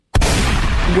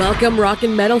Welcome, rock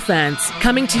and metal fans.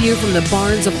 Coming to you from the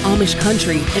barns of Amish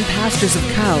country and pastures of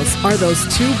cows are those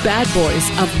two bad boys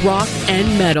of rock and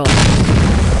metal.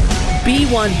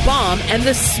 B1 Bomb and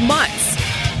the Smuts.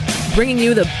 Bringing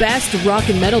you the best rock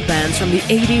and metal bands from the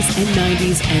 80s and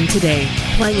 90s and today.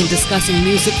 Playing and discussing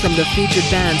music from the featured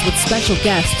bands with special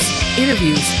guests,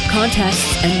 interviews,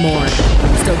 contests, and more.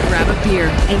 So grab a beer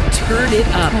and turn it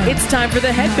up. It's time for the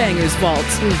Headbangers Vault.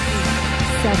 8,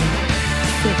 7,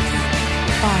 6,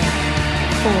 5,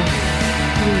 4,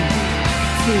 3,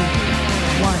 2,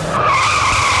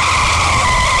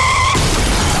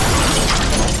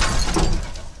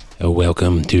 1.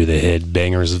 Welcome to the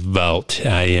Headbangers Vault.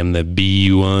 I am the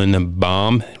B1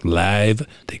 Bomb, live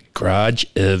the Garage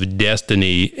of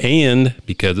Destiny. And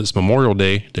because it's Memorial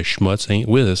Day, the Schmutz ain't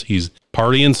with us. He's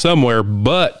partying somewhere,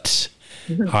 but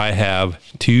I have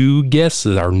two guests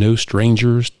that are no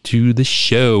strangers to the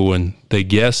show. And the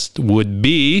guest would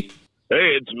be...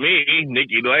 Hey, it's me,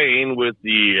 Niki Lane, with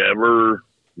the ever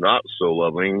not so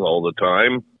loving all the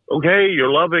time. Okay, you're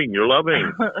loving.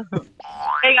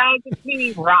 Hey guys, it's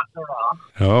me, Rock Girl.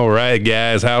 All right,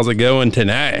 guys, how's it going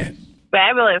tonight?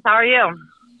 Fabulous. How are you?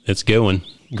 It's going.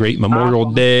 Great Memorial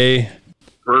Day.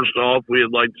 First off,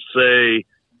 we'd like to say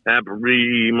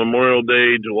happy Memorial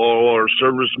Day to all our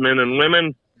servicemen and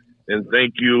women, and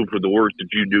thank you for the work that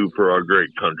you do for our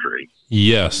great country.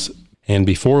 Yes. And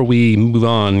before we move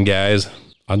on, guys,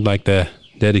 I'd like to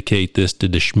dedicate this to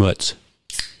the Schmutz,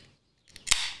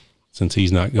 since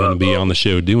he's not going to be on the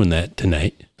show doing that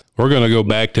tonight. We're going to go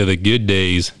back to the good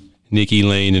days, Niki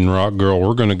Lane and Rock Girl.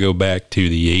 We're going to go back to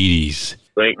the 80s.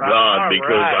 Thank God,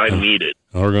 because I need it.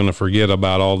 We're going to forget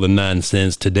about all the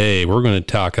nonsense today. We're going to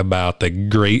talk about the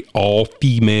great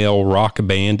all-female rock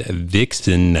band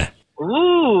Vixen.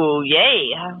 Ooh, yay.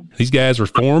 These guys were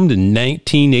formed in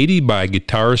 1980 by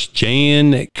guitarist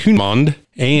Jan Kuhnmond,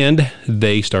 and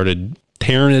they started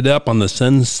tearing it up on the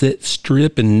Sunset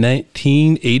Strip in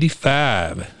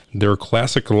 1985. Their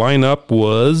classic lineup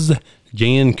was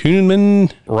Jan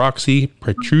Kuhnman, Roxy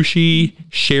Petrucci,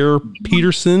 Cher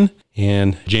Peterson,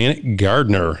 and Janet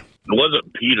Gardner. It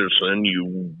wasn't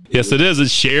Peterson, Yes, it is.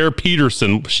 It's Cher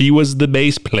Peterson. She was the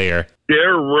bass player.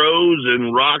 Cher, Rose,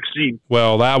 and Roxy.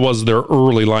 Well, that was their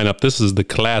early lineup. This is the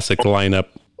classic lineup.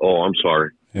 Oh, I'm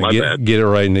sorry. My bad. Get it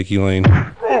right, Niki Lane.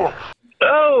 Oh.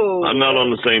 I'm not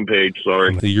on the same page,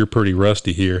 sorry. You're pretty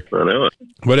rusty here. I know it.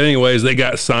 But anyways, they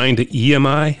got signed to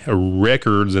EMI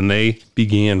Records, and they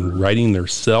began writing their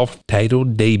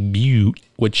self-titled debut,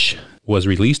 which was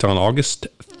released on August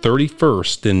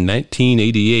 31st in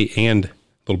 1988. And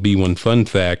there'll be one fun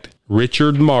fact.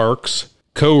 Richard Marx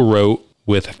co-wrote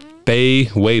with Faye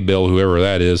Waybill, whoever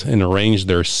that is, and arranged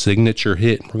their signature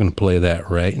hit. We're going to play that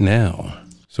right now.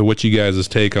 So what's you guys'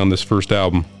 take on this first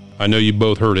album? I know you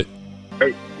both heard it.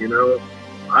 Hey,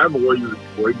 I've always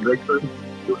enjoyed Vixen,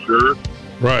 for sure.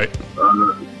 Right.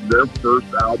 Their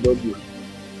first album was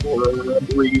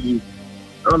probably,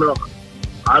 I don't know,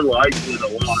 I liked it a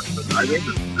lot, but I think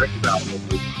the second album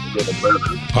was a little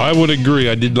better. I would agree.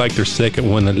 I did like their second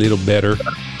one a little better.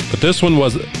 But this one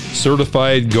was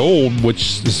certified gold,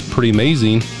 which is pretty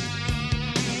amazing.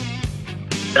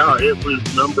 Yeah, it was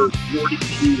number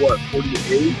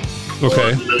 48?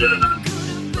 Okay.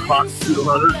 Hot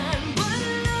 200.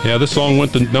 Yeah, this song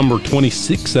went to number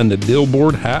 26 on the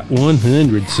Billboard Hot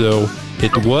 100, so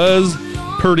it was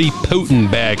pretty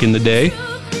potent back in the day.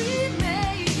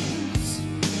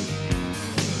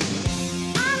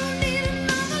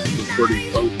 It was pretty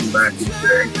potent back in the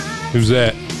day. Who's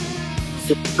that?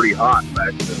 It was pretty hot back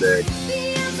in the day.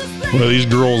 Well, these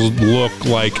girls look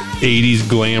like 80s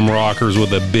glam rockers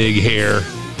with a big hair,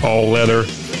 all leather.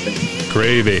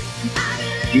 Gravy.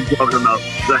 You talking about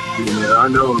sexy, man. I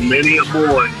know many a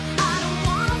boy.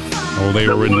 Oh, they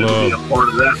were in love. Be a part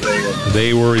of that band.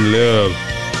 They were in love.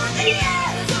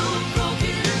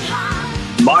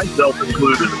 Myself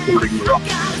included, according to Rock.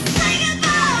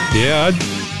 Yeah,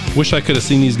 I wish I could have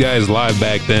seen these guys live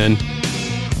back then,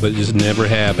 but it just never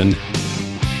happened.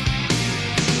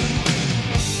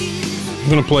 I'm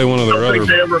going to play one of their other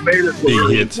big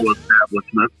hits.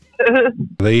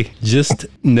 They just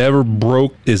never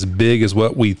broke as big as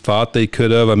what we thought they could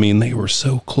have. I mean, they were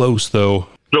so close, though.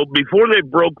 So before they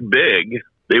broke big,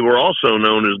 they were also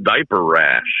known as Diaper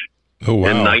Rash. Oh,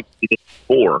 wow. In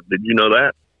 1984. Did you know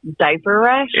that? Diaper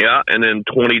Rash? Yeah, and in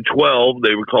 2012,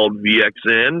 they were called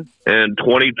VXN. And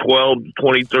 2012 to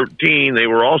 2013, they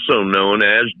were also known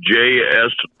as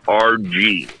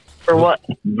JSRG. For what?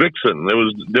 Vixen. There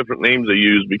was different names they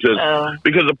used because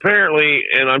apparently,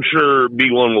 and I'm sure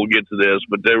B1 will get to this,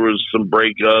 but there was some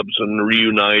breakups and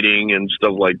reuniting and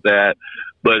stuff like that.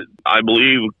 But I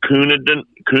believe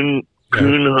Kuhnmond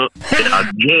Jen,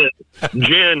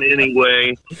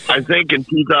 anyway, I think in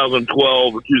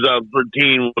 2012 or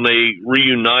 2013, when they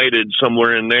reunited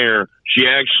somewhere in there, she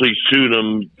actually sued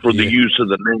him for the use of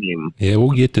the name. Yeah,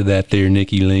 we'll get to that there,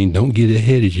 Niki Lane. Don't get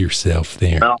ahead of yourself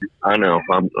there. Well, I know.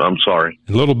 I'm sorry.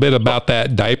 A little bit about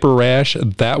that diaper rash.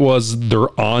 That was their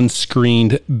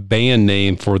on-screen band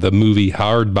name for the movie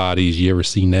Hard Bodies. You ever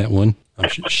seen that one? I'm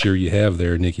sure you have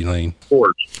there, Niki Lane.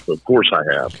 Of course I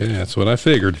have. Okay, that's what I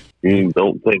figured. You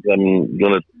don't think I'm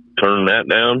going to turn that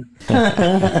down?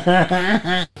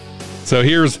 So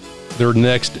here's their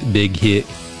next big hit,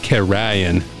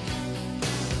 Cryin.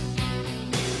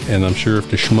 And I'm sure if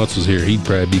the Schmutz was here, he'd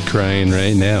probably be crying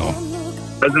right now.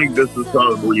 I think this is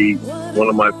probably one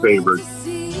of my favorites.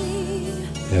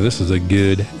 Yeah, this is a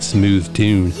good, smooth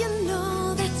tune.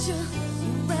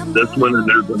 This one, and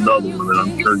there's another one, and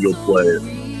I'm sure you'll play it.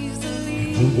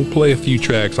 We'll play a few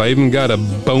tracks. I even got a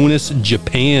bonus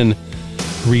Japan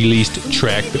released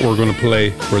track that we're going to play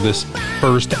for this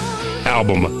first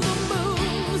album.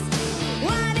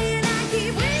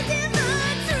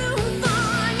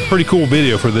 Pretty cool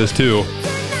video for this too.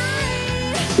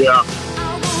 Yeah.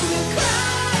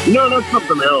 You know, that's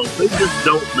something else. They just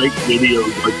don't make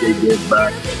videos like they did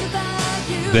back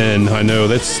then. I know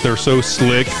they're so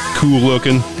slick, cool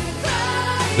looking.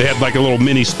 They had like a little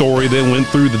mini story that went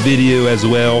through the video as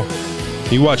well.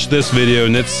 You watch this video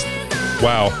and it's,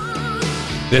 wow,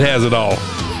 it has it all.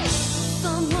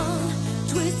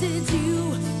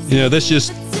 You know, this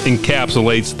just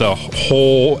encapsulates the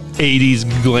whole 80s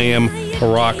glam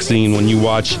rock scene. When you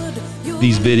watch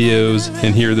these videos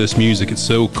and hear this music, it's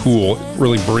so cool. It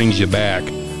really brings you back.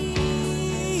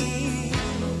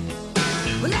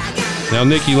 Now,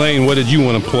 Niki Lane, what did you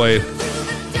want to play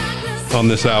on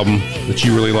this album that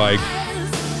you really like?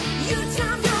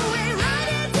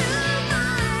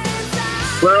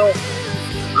 Well,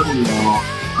 I don't know.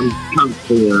 I'm kind of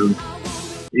torn.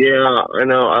 Yeah, I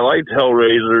know. I liked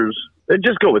Hellraisers.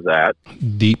 Just go with that.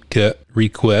 Deep cut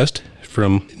request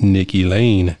from Niki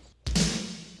Lane.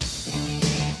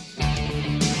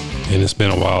 And it's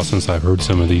been a while since I've heard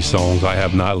some of these songs. I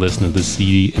have not listened to the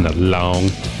CD in a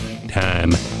long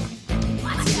time.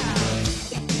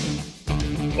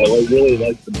 Well, I really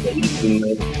like the bass in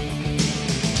there.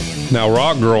 Now,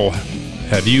 Rock Girl,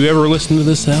 have you ever listened to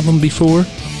this album before?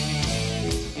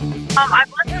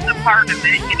 I've listened to part of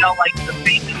it, you know, like the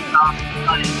basic songs,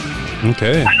 but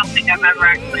Okay. I don't think I've ever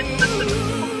actually listened to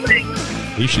the whole thing.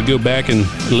 You should go back and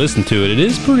listen to it. It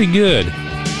is pretty good.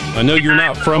 I know you're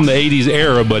not from the 80s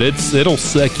era, but it'll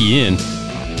suck you in.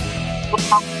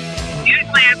 Well,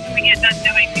 usually after we get done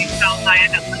doing these songs, I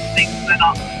end up listening to it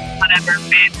all, whatever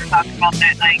band we're talking about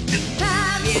that night, because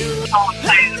I'm so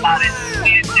excited about it.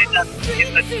 We end up doing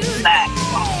that.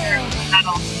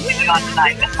 That'll be on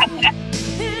tonight.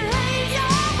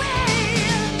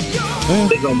 I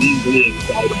think I'm easily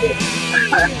excitable.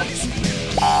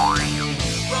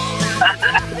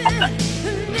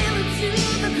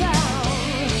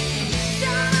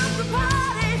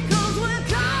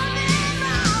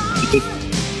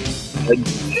 I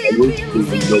wish it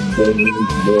was a burning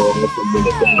more often than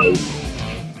it does.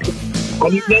 I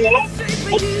mean,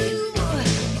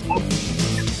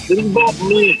 it didn't bother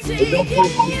me. I don't know if I'm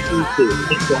supposed to.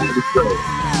 That's all I have to say.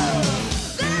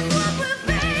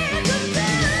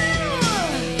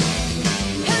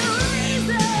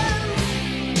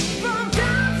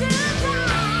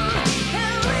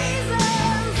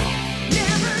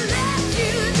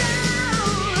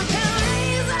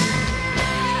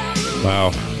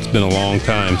 Wow, it's been a long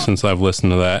time since I've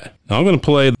listened to that. Now I'm going to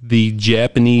play the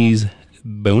Japanese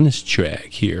bonus track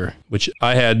here, which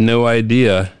I had no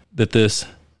idea that this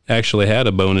actually had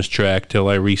a bonus track till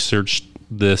I researched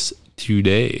this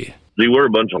today. See, we're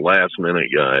a bunch of last minute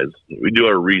guys. We do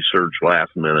our research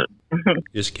last minute.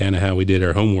 Just kind of how we did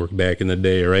our homework back in the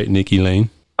day, right, Niki Lane?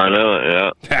 I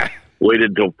know, yeah.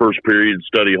 Waited till first period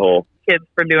study hall. Kids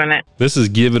for doing it. This is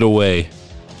Give It Away.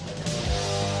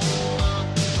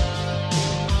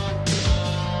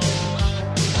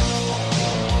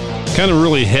 Kind of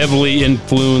really heavily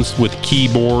influenced with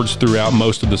keyboards throughout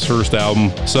most of this first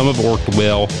album. Some of it worked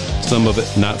well, some of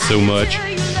it not so much.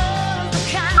 I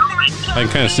can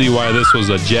kind of see why this was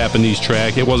a Japanese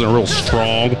track. It wasn't real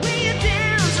strong.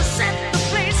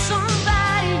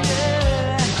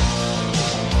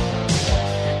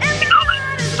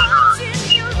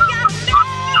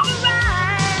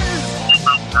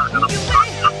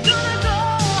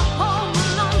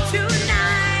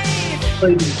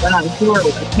 Him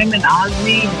and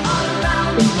Ozzy.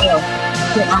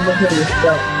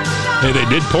 Hey, they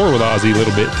did tour with Ozzy a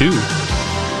little bit too.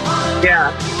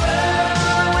 Yeah.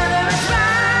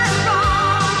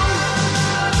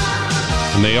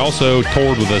 And they also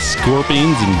toured with the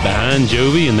Scorpions and Bon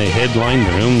Jovi, and they headlined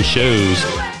their own shows.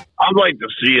 I'd like to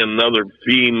see another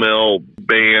female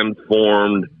band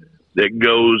formed that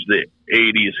goes the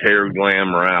 80s hair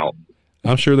glam route.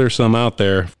 I'm sure there's some out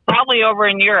there. Probably over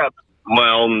in Europe.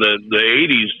 Well, the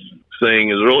 80s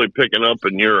thing is really picking up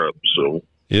in Europe, so.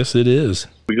 Yes, it is.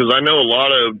 Because I know a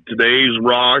lot of today's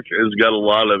rock has got a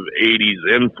lot of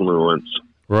 80s influence.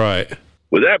 Right.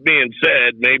 With that being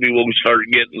said, maybe we'll start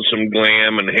getting some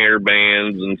glam and hair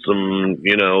bands and some,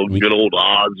 good old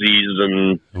Aussies.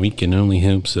 And we can only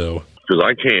hope so. Because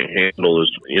I can't handle this.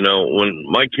 When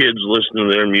my kids listen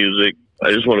to their music,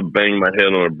 I just want to bang my head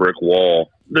on a brick wall.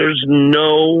 There's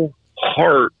no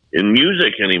heart in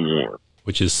music anymore.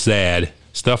 Which is sad.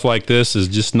 Stuff like this is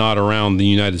just not around the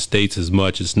United States as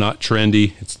much. It's not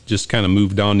trendy. It's just kind of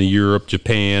moved on to Europe,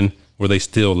 Japan, where they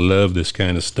still love this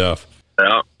kind of stuff.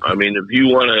 Yeah, if you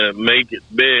want to make it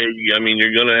big, you're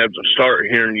going to have to start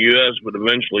here in the U.S., but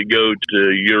eventually go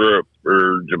to Europe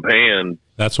or Japan.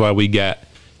 That's why we got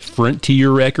Frontier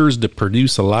Records to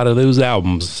produce a lot of those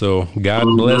albums, so God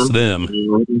bless them.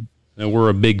 And we're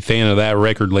a big fan of that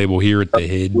record label here at the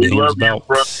Headbangers Vault.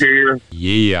 Frontier.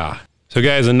 Yeah. So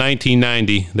guys, in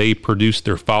 1990, they produced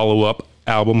their follow-up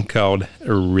album called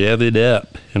Rev It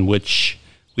Up, in which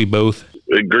we both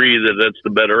agree that that's the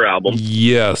better album.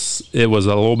 Yes, it was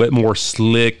a little bit more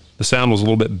slick. The sound was a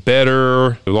little bit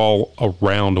better. It was all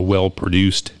around well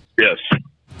produced. Yes.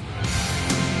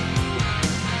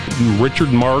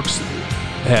 Richard Marx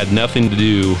had nothing to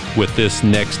do with this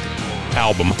next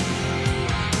album.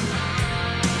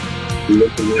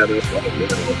 Looking at it right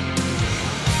now.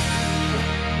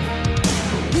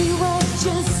 We were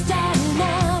just starting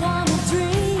out on a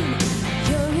dream,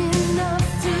 young enough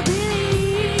to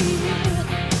believe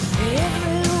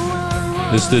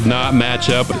everyone. This did not match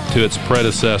up to its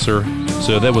predecessor,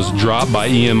 so that was dropped by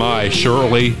EMI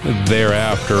shortly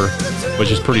thereafter,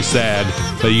 which is pretty sad.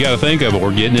 But you got to think of it,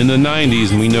 we're getting into the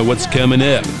 90s and we know what's coming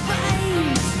up.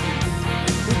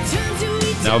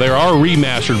 Now there are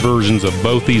remastered versions of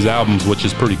both these albums, which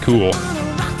is pretty cool.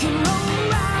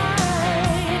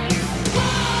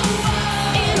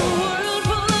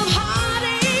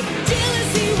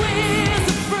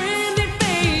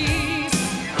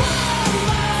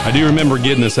 I do remember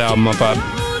getting this album. I thought,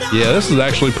 yeah, this is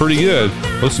actually pretty good.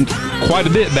 Listened quite a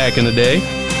bit back in the day.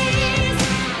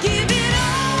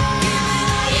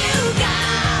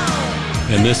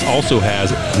 And this also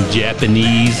has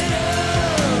Japanese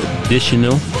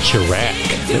additional track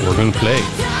that we're going to play.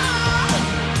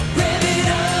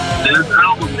 This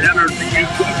album entered the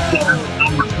UK chart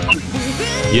number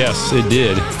 20. Yes, it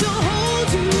did.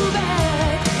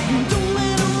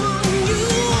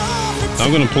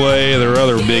 I'm going to play their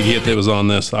other big hit that was on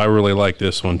this. I really like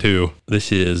this one too.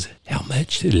 This is How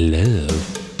Much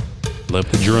Love. Love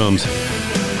the drums.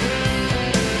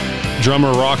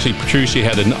 Drummer Roxy Petrucci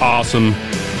had an awesome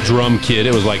drum kit.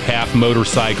 It was like half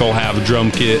motorcycle, half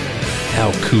drum kit.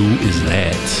 How cool is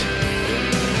that?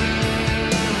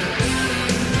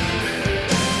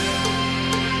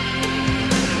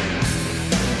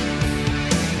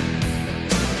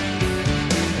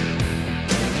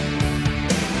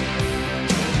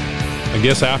 I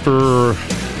guess after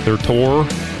their tour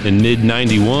in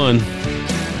mid-91,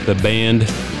 the band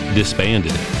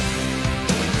disbanded.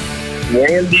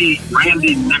 Randy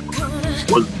Nichols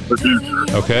was the producer.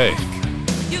 Okay.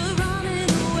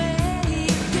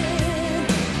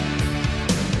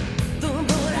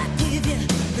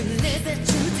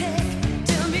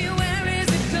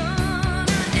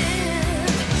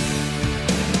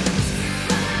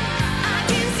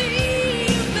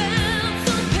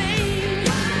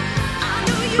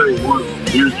 One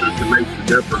producer to make the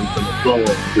difference in the song,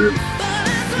 dude.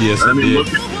 Yes, I mean, it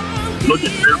did. look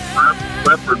at Def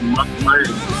Leppard and Mutt Lange.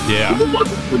 Yeah. If it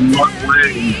wasn't for Mutt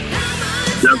Lange,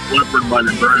 Def Leppard might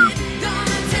have drowned.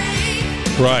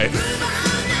 Right.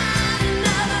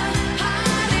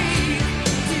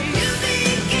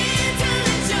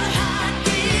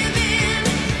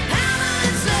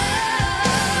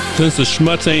 Since the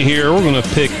schmutz ain't here, we're going to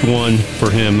pick one for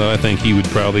him that I think he would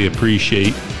probably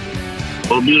appreciate.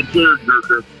 It'll be a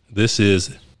tearjerker. This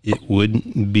is It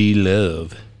Wouldn't Be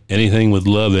Love. Anything with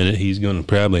love in it, he's going to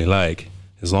probably like,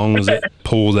 as long as it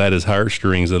pulls at his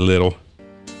heartstrings a little.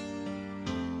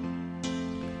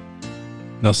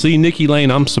 Now, see, Niki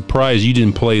Lane, I'm surprised you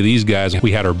didn't play these guys.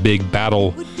 We had our big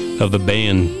Battle of the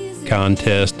Band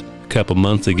contest a couple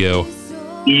months ago.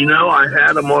 I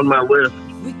had them on my list.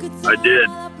 I did.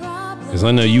 Because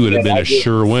I know you would have been a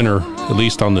sure winner, at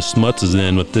least on the Smutz's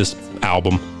end with this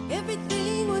album.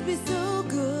 Everything would be so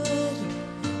good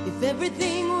if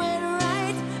everything went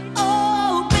right.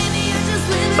 Oh, baby, I just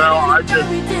Well,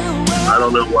 I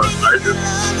don't know what.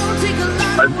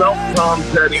 I felt Tom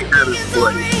Petty had his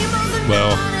place.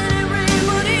 Well,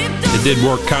 it did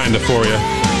work kind of for you.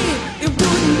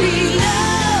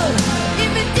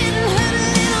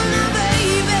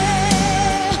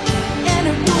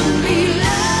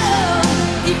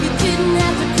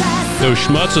 So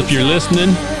Schmutz, if you're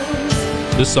listening,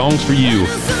 this song's for you.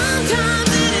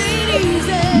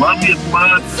 Love you,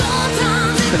 bud.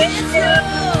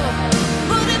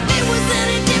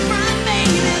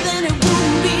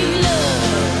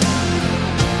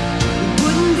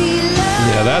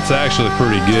 Yeah, that's actually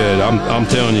pretty good. I'm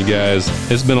telling you guys,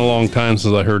 it's been a long time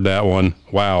since I heard that one.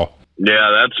 Wow.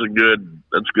 Yeah, that's a good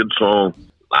song.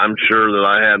 I'm sure that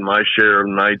I had my share of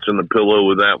nights in the pillow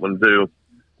with that one too.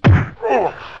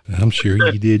 I'm sure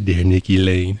you did there, Niki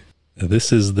Lane. Now,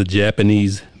 this is the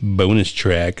Japanese bonus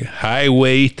track,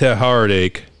 Highway to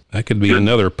Heartache. That could be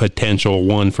another potential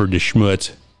one for the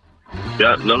Schmutz.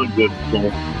 Yeah, another good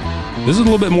song. This is a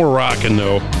little bit more rockin'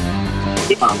 though.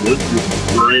 Yeah, this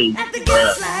is great.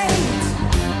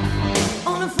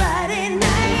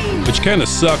 Which kind of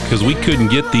sucked because we couldn't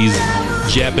get these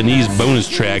Japanese bonus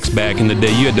tracks back in the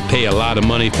day. You had to pay a lot of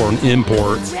money for an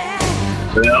import.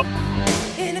 Yep.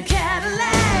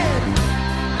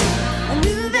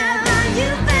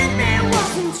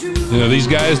 You know, these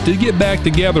guys did get back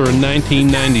together in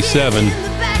 1997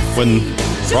 when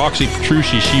Roxy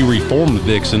Petrucci, she reformed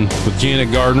Vixen with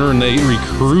Janet Gardner, and they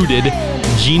recruited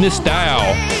Gina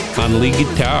Style on lead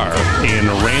guitar and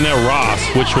Rana Ross,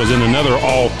 which was in another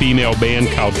all-female band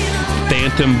called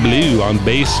Phantom Blue on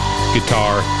bass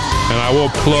guitar. And I will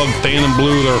plug Phantom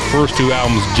Blue, their first two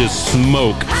albums just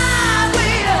smoke.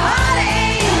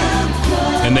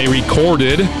 And they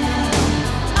recorded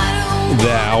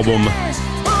the album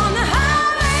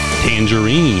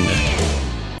Tangerine.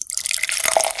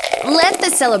 Let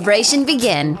the celebration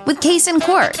begin with Case and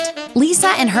Court. Lisa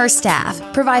and her staff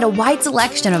provide a wide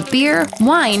selection of beer,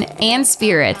 wine, and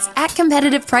spirits at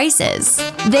competitive prices.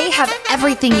 They have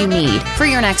everything you need for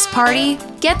your next party,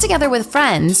 get together with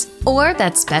friends, or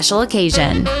that special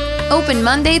occasion. Open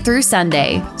Monday through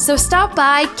Sunday, so stop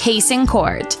by Case and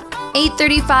Court,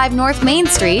 835 North Main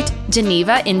Street,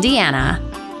 Geneva, Indiana.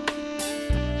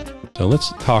 So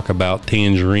let's talk about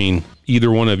Tangerine.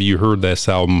 Either one of you heard this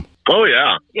album? Oh,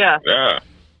 yeah. Yeah. Yeah.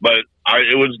 But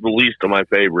it was the least of my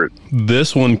favorite.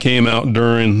 This one came out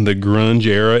during the grunge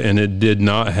era, and it did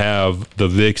not have the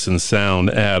Vixen sound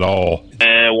at all.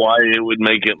 And why it would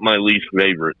make it my least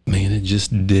favorite. Man, it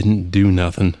just didn't do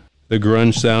nothing. The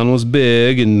grunge sound was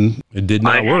big, and it did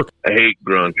not work. I hate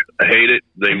grunge. I hate it.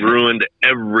 They ruined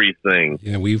everything.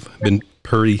 Yeah, we've been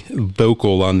pretty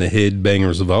vocal on the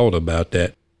Headbangers Vault about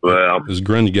that. Well, Those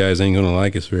grunge guys ain't going to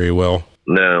like us very well.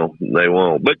 no, they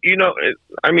won't. But,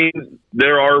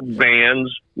 there are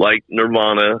bands like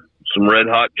Nirvana, some Red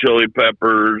Hot Chili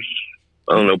Peppers,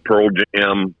 I don't know, Pearl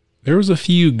Jam. There was a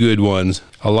few good ones.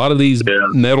 A lot of these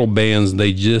metal bands,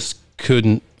 they just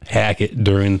couldn't hack it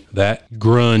during that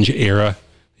grunge era,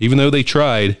 even though they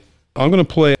tried. I'm going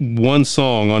to play one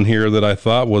song on here that I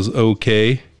thought was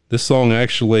okay. This song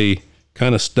actually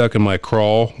kind of stuck in my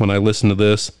craw when I listened to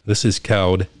this. This is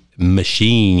called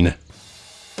Machine.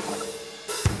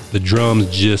 The drums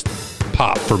just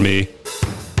pop for me.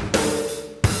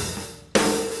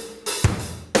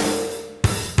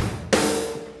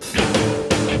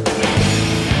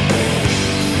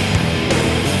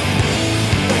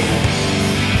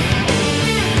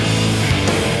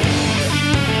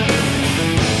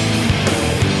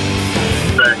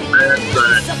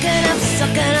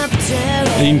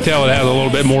 You can tell it has a little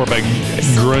bit more of a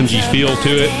grungy feel to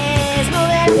it.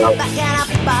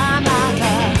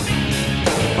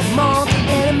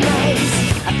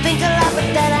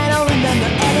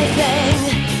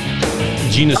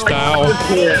 Gina Style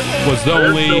was the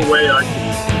only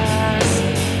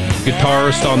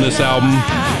guitarist on this album,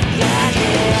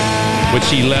 which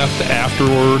she left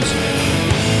afterwards.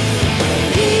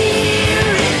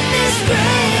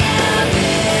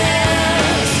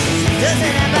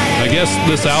 I guess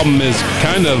this album is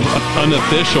kind of an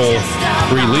unofficial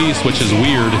release, which is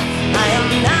weird.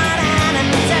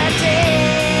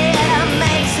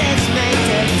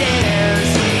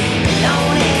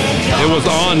 It was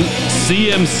on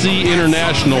CMC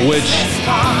International, which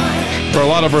for a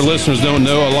lot of our listeners don't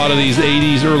know, a lot of these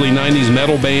 80s, early 90s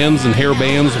metal bands and hair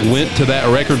bands went to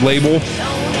that record label.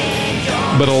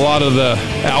 But a lot of the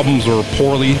albums were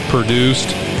poorly produced.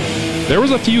 There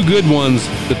was a few good ones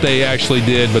that they actually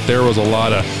did, but there was a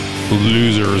lot of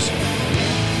losers.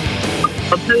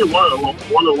 I'll tell you what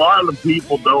a lot of the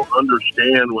people don't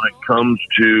understand when it comes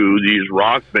to these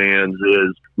rock bands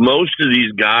is most of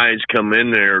these guys come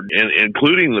in there, and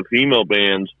including the female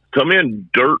bands, come in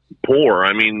dirt poor.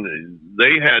 I mean,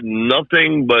 they had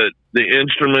nothing but the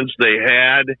instruments they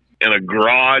had and a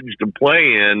garage to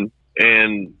play in,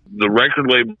 and the record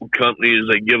label companies,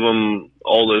 they give them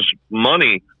all this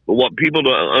money. But what people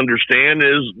don't understand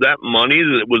is that money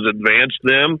that was advanced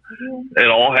them, it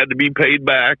all had to be paid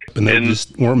back. And they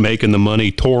just weren't making the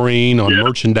money touring on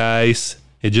merchandise.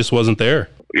 It just wasn't there.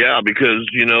 Yeah, because,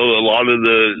 you know, a lot of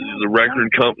the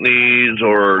record companies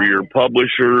or your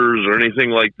publishers or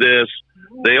anything like this,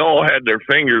 they all had their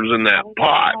fingers in that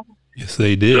pot. Yes,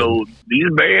 they did. So these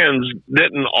bands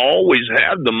didn't always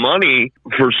have the money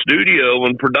for studio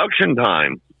and production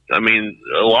time. I mean,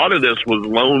 a lot of this was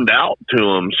loaned out to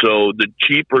them, so the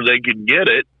cheaper they could get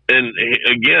it, and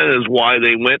again, is why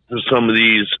they went to some of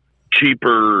these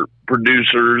cheaper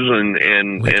producers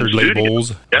and record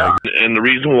labels. Yeah, and the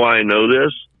reason why I know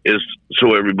this is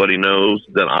so everybody knows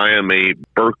that I am a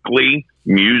Berkeley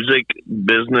music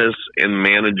business and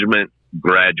management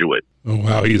graduate. Oh,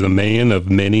 wow, he's a man of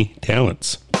many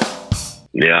talents.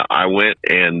 Yeah, I went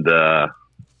and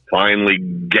finally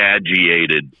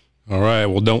graduated. All right,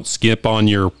 well, don't skip on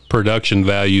your production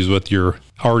values with your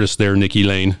artist there, Niki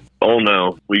Lane. Oh,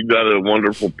 no. We've got a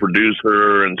wonderful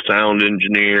producer and sound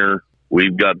engineer.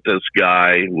 We've got this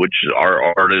guy, which is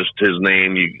our artist, his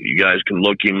name, you guys can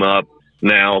look him up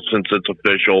now since it's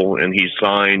official, and he's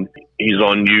signed. He's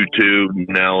on YouTube.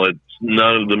 Now, it's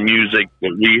none of the music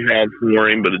that we have for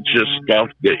him, but it's just stuff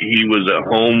that he was at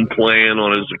home playing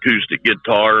on his acoustic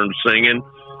guitar and singing.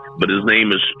 But his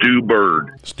name is Stu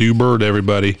Bird. Stu Bird,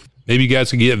 everybody. Maybe you guys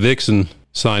could get Vixen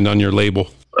signed on your label.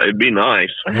 It'd be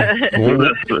nice. Well,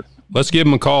 let's give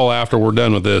him a call after we're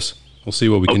done with this. We'll see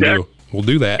what we can do. We'll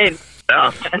do that.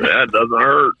 Yeah, that doesn't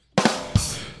hurt.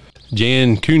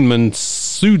 Jan Koonman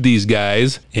sued these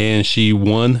guys, and she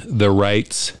won the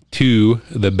rights to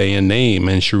the band name.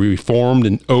 And she reformed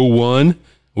in 2001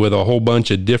 with a whole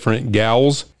bunch of different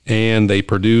gals, and they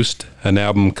produced an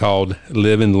album called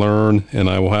Live and Learn. And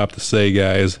I will have to say,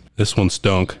 guys, this one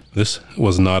stunk. This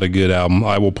was not a good album.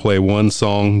 I will play one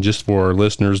song just for our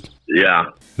listeners. Yeah.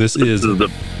 This is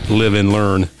Live and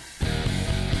Learn.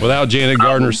 Without Janet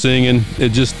Gardner singing, it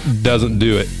just doesn't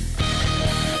do it.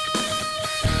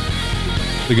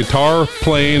 The guitar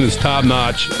playing is top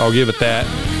notch. I'll give it that.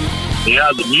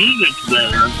 Yeah, the music's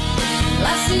there.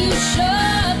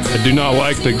 I do not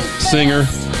like the singer.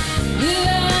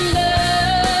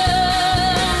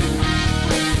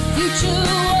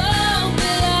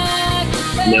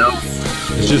 No.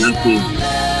 It's just,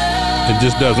 it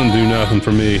just doesn't do nothing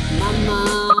for me. My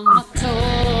mama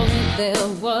told me there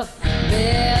were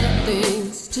better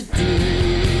things to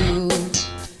do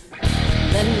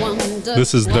than wonder.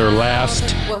 This is their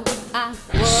last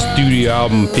studio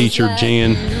album featured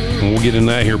Jan, and we'll get in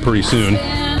that here pretty soon.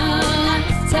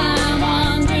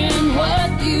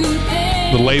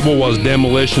 The label was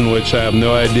Demolition, which I have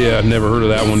no idea. I've never heard of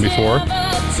that one before.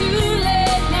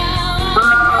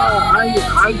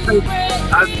 I think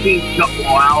I've seen a couple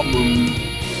albums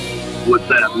with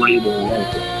that label.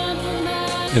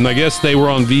 And I guess they were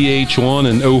on VH1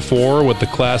 in 04 with the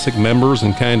classic members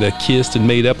and kind of kissed and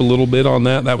made up a little bit on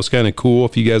that. That was kind of cool.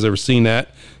 If you guys ever seen that,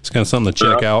 it's kind of something to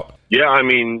check out. Yeah, I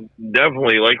mean,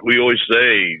 definitely, like we always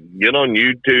say, get on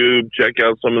YouTube, check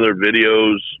out some of their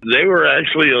videos. They were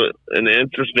actually an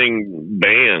interesting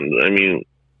band. I mean,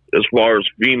 as far as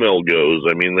female goes,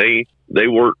 I mean, they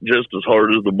worked just as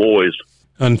hard as the boys.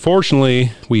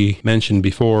 Unfortunately, we mentioned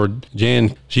before,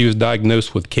 Jan, she was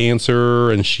diagnosed with cancer,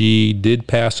 and she did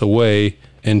pass away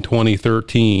in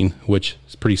 2013, which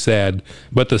is pretty sad.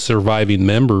 But the surviving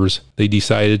members, they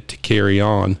decided to carry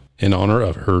on in honor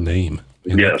of her name.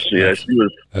 And yes,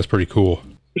 that's pretty cool.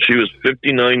 She was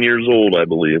 59 years old, I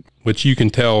believe. Which you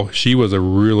can tell she was a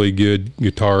really good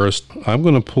guitarist. I'm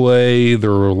going to play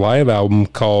their live album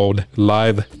called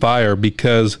Live Fire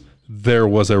because there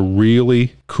was a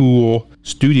really cool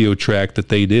studio track that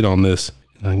they did on this.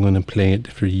 I'm going to play it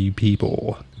for you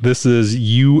people. This is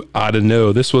You Oughta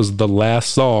Know. This was the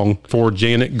last song for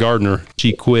Janet Gardner.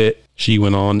 She quit. She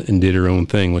went on and did her own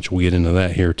thing, which we'll get into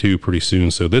that here too pretty soon.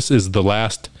 So this is the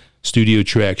last studio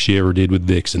track she ever did with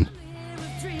Vixen.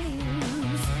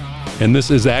 And this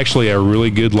is actually a really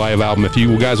good live album. If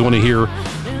you guys want to hear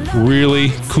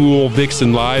really cool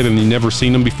Vixen live and you've never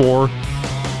seen them before,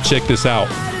 check this out.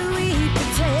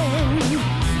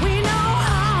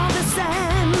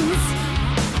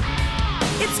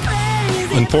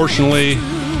 Unfortunately,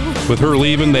 with her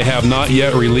leaving, they have not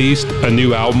yet released a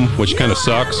new album, which kind of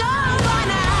sucks.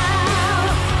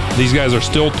 These guys are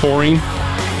still touring.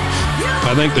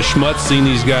 I think the Schmutz seen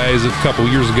these guys a couple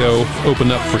years ago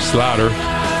open up for Slaughter.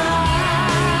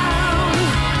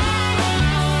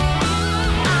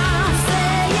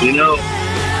 You know,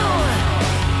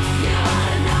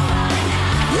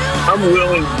 I'm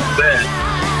willing to bet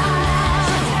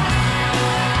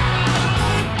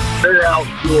they're out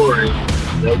touring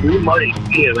that we might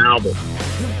see an album.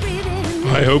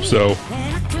 I hope so.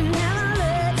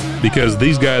 Because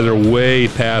these guys are way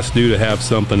past due to have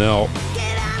something out.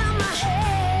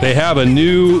 They have a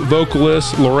new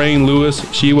vocalist, Lorraine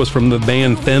Lewis. She was from the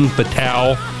band Femme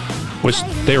Fatale, which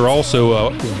they were also a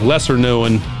lesser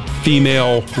known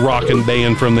female rockin'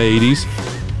 band from the 80s.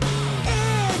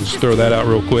 Just throw that out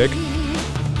real quick.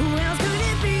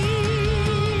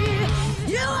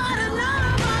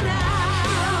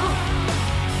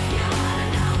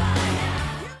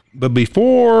 But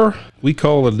before we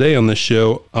call it a day on this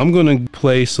show, I'm going to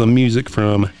play some music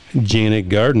from Janet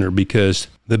Gardner because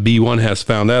the B1 has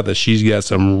found out that she's got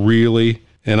some really,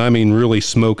 and I mean really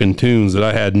smoking tunes that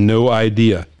I had no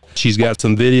idea. She's got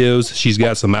some videos. She's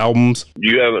got some albums.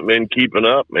 You haven't been keeping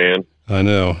up, man. I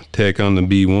know. Tech on the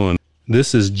B1.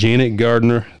 This is Janet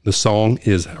Gardner. The song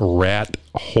is Rat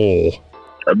Hole.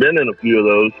 I've been in a few of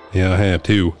those. Yeah, I have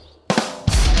too.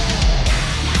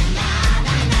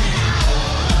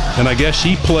 And I guess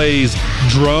she plays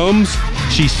drums,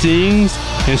 she sings,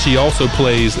 and she also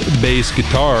plays bass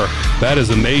guitar. That is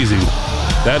amazing.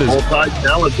 That is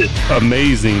multi-talented.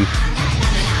 Amazing.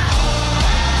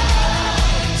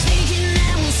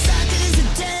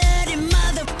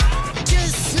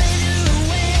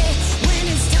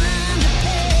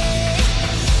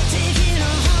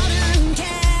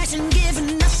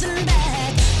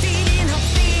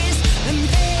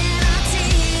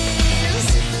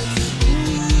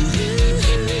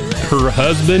 Her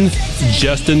husband,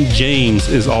 Justin James,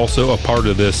 is also a part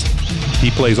of this.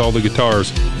 He plays all the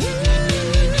guitars.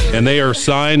 And they are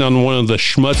signed on one of the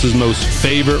Schmutz's most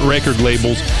favorite record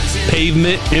labels,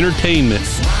 Pavement Entertainment.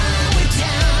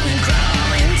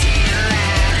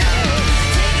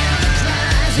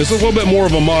 This is a little bit more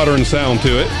of a modern sound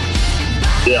to it.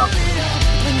 Yeah.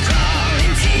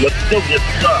 But still good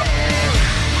stuff.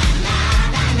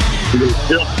 You can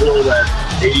still feel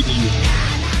that 80s.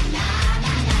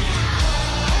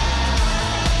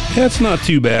 That's not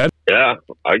too bad. Yeah,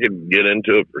 I could get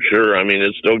into it for sure. I mean,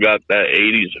 it's still got that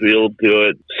 80s feel to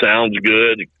it. Sounds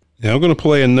good. Now I'm going to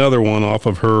play another one off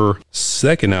of her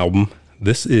second album.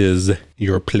 This is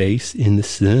Your Place in the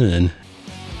Sun.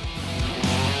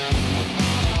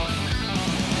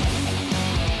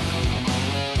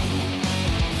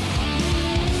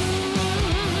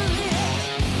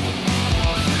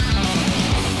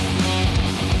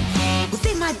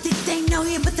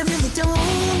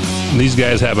 These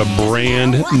guys have a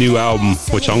brand new album,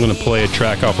 which I'm going to play a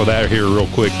track off of that here real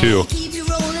quick too.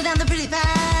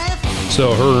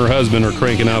 So her and her husband are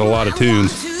cranking out a lot of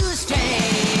tunes.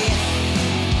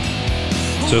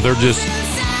 So they're just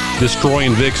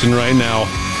destroying Vixen right now,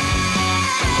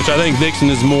 which I think Vixen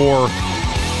is more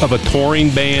of a touring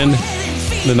band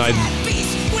than I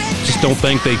just don't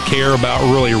think they care about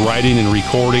really writing and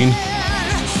recording.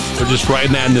 They're just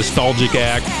writing that nostalgic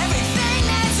act.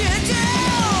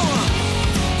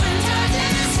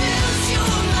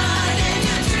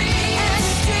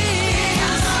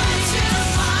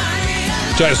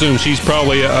 I assume she's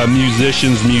probably a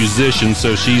musician's musician,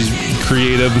 so she's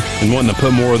creative and wanting to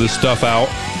put more of this stuff out.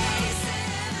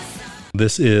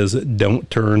 This is Don't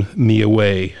Turn Me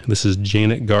Away. This is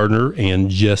Janet Gardner and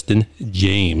Justin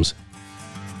James.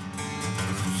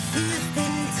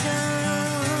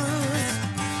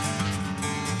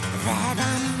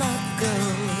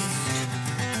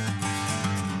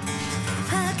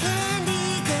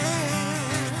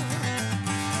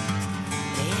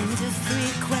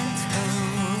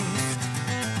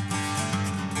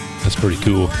 That's pretty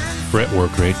cool.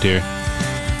 Fretwork right there.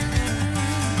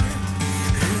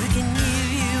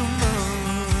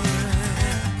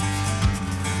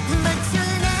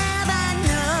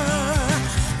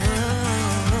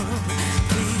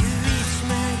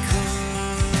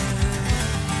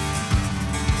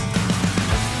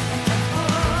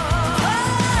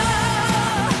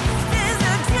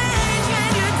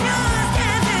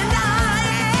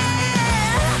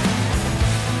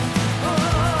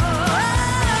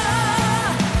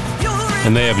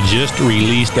 And they have just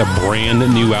released a brand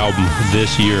new album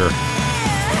this year.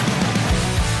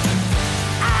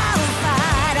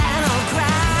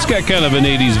 It's got kind of an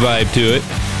 80s vibe to it.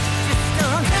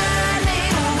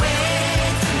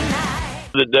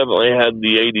 It definitely had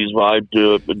the 80s vibe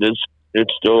to it, but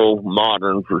it's still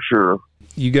modern for sure.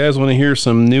 You guys want to hear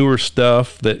some newer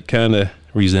stuff that kind of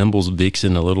resembles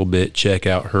Vixen a little bit? Check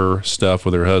out her stuff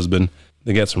with her husband.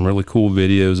 They got some really cool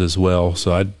videos as well,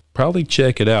 so I'd probably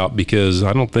check it out because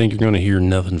I don't think you're going to hear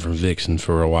nothing from Vixen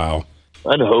for a while.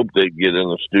 I'd hope they'd get in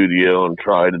the studio and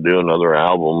try to do another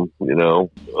album. You know,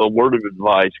 a word of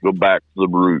advice: go back to the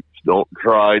roots. Don't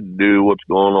try to do what's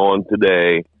going on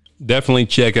today. Definitely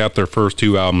check out their first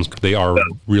 2 albums. They are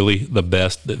really the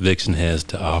best that Vixen has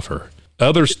to offer.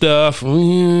 Other stuff, I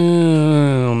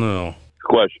don't know.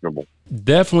 Questionable.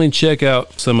 Definitely check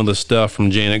out some of the stuff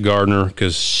from Janet Gardner,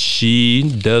 because she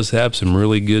does have some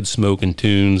really good smoking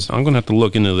tunes. I'm going to have to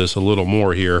look into this a little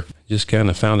more here. Just kind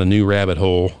of found a new rabbit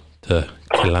hole to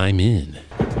climb in.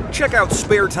 Check out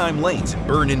Spare Time Lanes in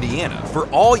Bern, Indiana for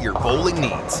all your bowling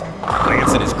needs.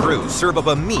 Lance and his crew serve up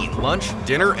a mean lunch,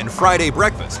 dinner, and Friday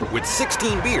breakfast with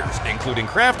 16 beers, including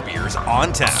craft beers,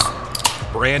 on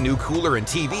tap. Brand new cooler and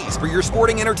TVs for your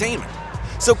sporting entertainment.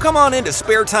 So come on into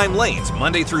Spare Time Lanes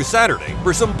Monday through Saturday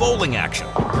for some bowling action,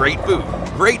 great food,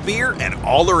 great beer, and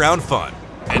all-around fun.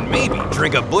 And maybe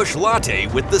drink a bush latte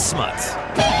with the Smuts.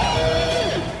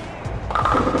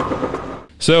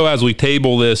 So as we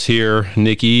table this here,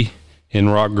 Niki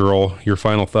and Rock Girl, your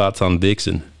final thoughts on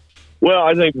Vixen? Well,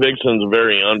 I think Vixen's a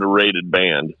very underrated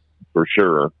band, for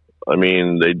sure. I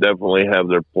mean, they definitely have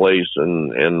their place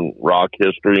in rock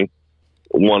history.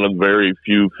 One of very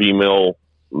few female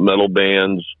metal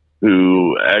bands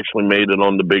who actually made it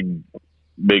on the big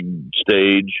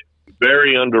stage.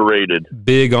 Very underrated.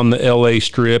 Big on the LA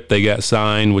Strip. They got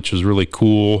signed, which was really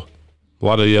cool. A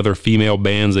lot of the other female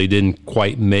bands, they didn't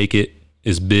quite make it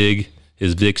as big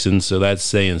as Vixen, so that's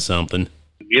saying something.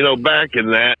 You know, back in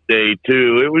that day,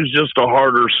 too, it was just a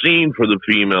harder scene for the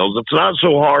females. It's not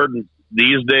so hard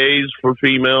these days for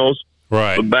females.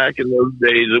 Right. But back in those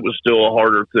days, it was still a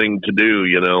harder thing to do,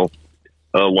 you know.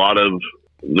 A lot of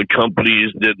the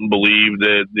companies didn't believe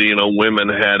that, you know, women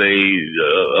had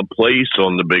a place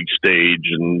on the big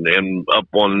stage and up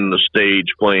on the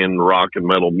stage playing rock and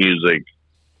metal music,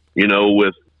 you know,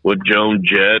 with Joan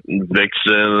Jett and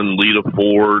Vixen and Lita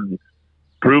Ford.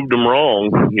 Proved them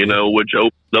wrong, you know, which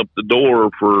opened up the door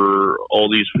for all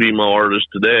these female artists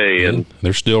today. And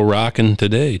they're still rocking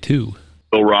today, too.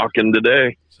 Still rocking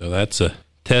today. So that's a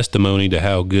testimony to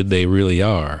how good they really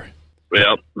are.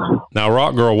 Yep. Now,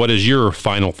 Rock Girl, what is your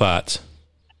final thoughts?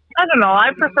 I don't know. I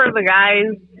prefer the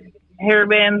guys' hair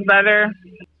bands better.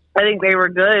 I think they were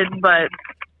good, but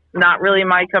not really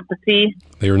my cup of tea.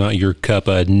 They were not your cup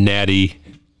of natty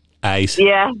ice.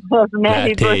 Yeah,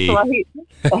 natty Bush Light.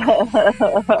 But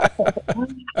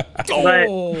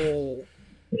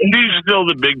he's still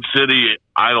the big city.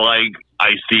 I like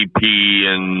ICP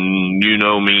and you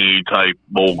know me type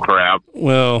bull crap.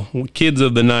 Well, kids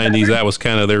of the 90s, that was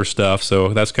kind of their stuff. So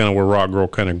that's kind of where Rock Girl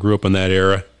kind of grew up in that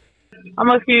era. I'm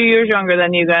a few years younger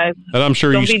than you guys. And I'm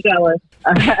sure Don't be jealous.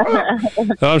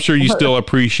 I'm sure you still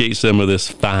appreciate some of this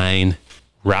fine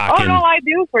rocking. Oh, no, I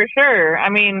do for sure. I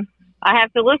mean, I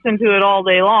have to listen to it all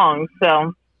day long.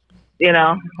 So, you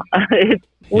know,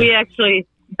 we actually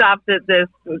stopped at this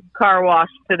car wash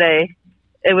today.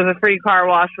 It was a free car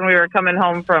wash when we were coming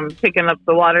home from picking up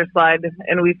the water slide,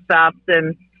 and we stopped,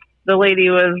 and the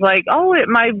lady was like, "Oh, at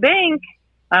my bank,"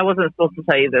 I wasn't supposed to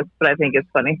tell you this, but I think it's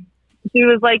funny. She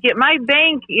was like, "At my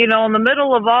bank, you know, in the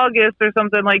middle of August or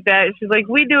something like that," she's like,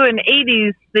 "we do an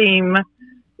 80s theme,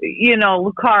 you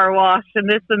know, car wash and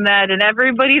this and that," and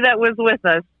everybody that was with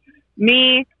us,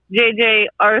 me, JJ,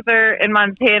 Arthur, and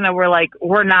Montana were like,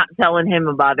 "We're not telling him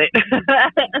about it."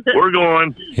 We're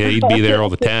going. Yeah, he'd be there all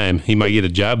the time. He might get a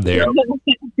job there.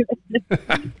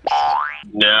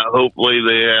 Yeah, hopefully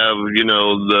they have, you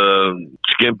know, the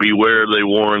skimpy wear they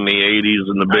wore in the 80s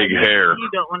and the big hair. You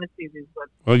don't want to see these ones.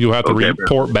 Well, you'll have to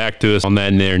report back to us on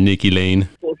that in there, Niki Lane.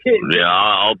 Yeah,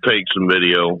 I'll take some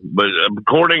video. But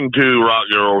according to Rock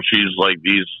Girl, she's like,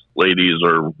 these ladies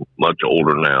are much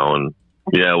older now, and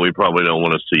yeah, we probably don't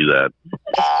want to see that.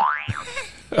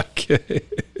 Okay.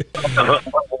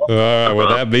 All right, with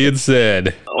that being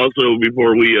said. Also,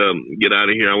 before we get out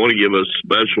of here, I want to give a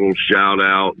special shout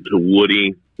out to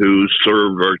Woody, who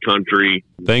served our country.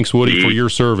 Thanks, Woody, for your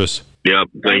service. Yep,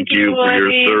 thank you for your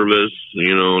service,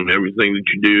 you know, and everything that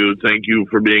you do. Thank you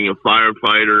for being a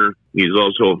firefighter. He's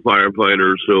also a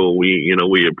firefighter, so we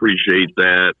appreciate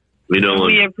that. We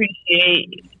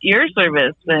appreciate your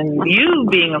service and you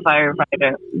being a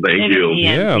firefighter. Thank you.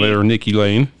 Yeah, they're Niki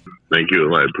Lane. Thank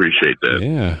you. I appreciate that.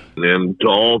 Yeah. And to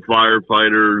all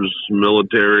firefighters,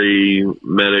 military,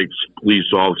 medics,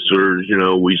 police officers, you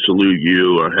know, we salute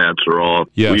you. Our hats are off.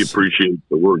 Yes. We appreciate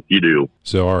the work you do.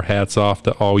 So our hats off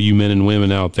to all you men and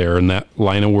women out there in that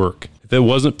line of work. If it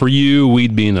wasn't for you,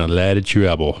 we'd be in a lot of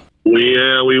trouble.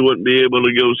 We wouldn't be able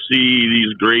to go see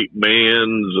these great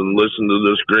bands and listen to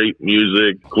this great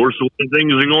music. Of course, the way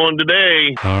things are going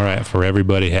today. All right, for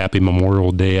everybody, happy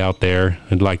Memorial Day out there.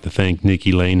 I'd like to thank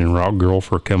Niki Lane Rock Girl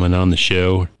for coming on the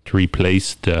show to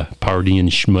replace the Party and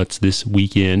Schmutz this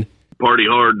weekend. Party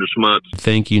hard to Schmutz.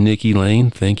 Thank you, Niki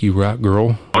Lane. Thank you, Rock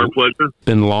Girl. Our pleasure. It's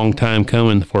been a long time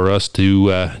coming for us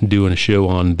to doing a show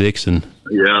on Vixen.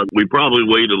 Yeah, we probably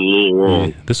waited a little long.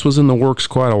 Yeah, this was in the works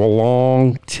quite a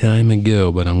long time ago,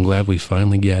 but I'm glad we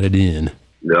finally got it in.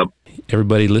 Yep.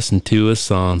 Everybody listen to us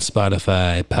on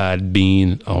Spotify,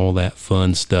 Podbean, all that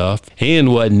fun stuff.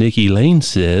 And what Niki Lane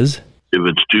says, if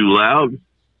it's too loud,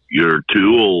 you're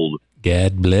too old.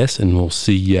 God bless, and we'll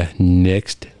see you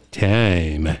next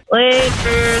time.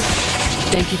 Later.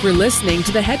 Thank you for listening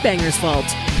to the Headbangers Vault,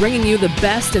 bringing you the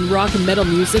best in rock and metal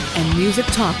music and music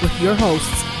talk with your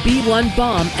hosts, B1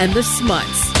 Bomb and the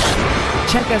Smuts.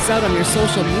 Check us out on your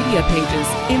social media pages,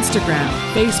 Instagram,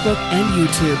 Facebook, and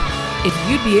YouTube. If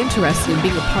you'd be interested in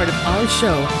being a part of our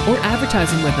show or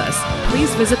advertising with us,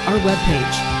 please visit our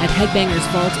webpage at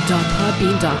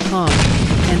headbangersvault.podbean.com.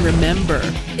 And remember,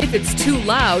 if it's too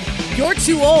loud, you're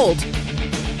too old.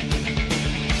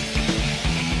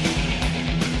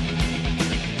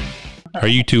 Are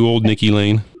you too old, Niki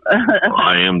Lane?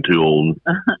 I am too old.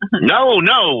 No,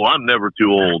 I'm never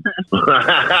too old.